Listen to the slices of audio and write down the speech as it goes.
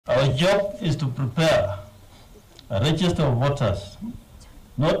Our job is to prepare a register of voters,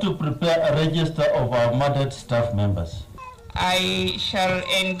 not to prepare a register of our murdered staff members. I shall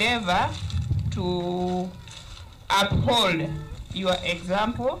endeavor to uphold your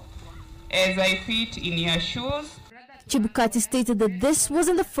example as I fit in your shoes. Chebukati stated that this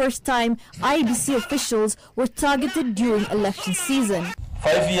wasn't the first time IEBC officials were targeted during election season.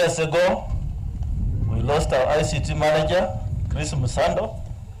 5 years ago, we lost our ICT manager, Chris Musando.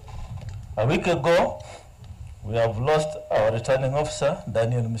 A week ago, we have lost our returning officer,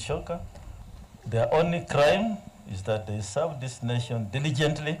 Daniel Mushoka. Their only crime is that they serve this nation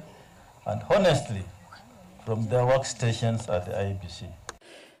diligently and honestly from their workstations at the IEBC.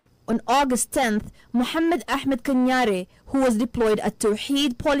 On August 10th, Muhammad Ahmed Kanyare, who was deployed at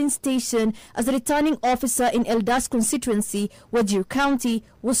Tawheed polling station as a returning officer in Eldas constituency, Wajir County,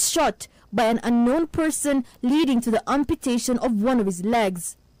 was shot by an unknown person, leading to the amputation of one of his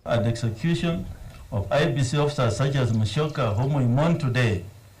legs. And the execution of IEBC officers such as Mushoka, whom we mourn today,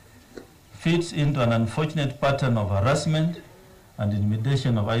 fits into an unfortunate pattern of harassment and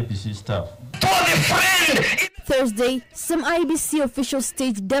intimidation of IEBC staff. Thursday, some IEBC officials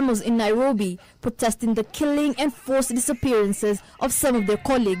staged demos in Nairobi, protesting the killing and forced disappearances of some of their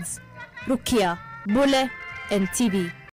colleagues. Rukia, Bule, NTV.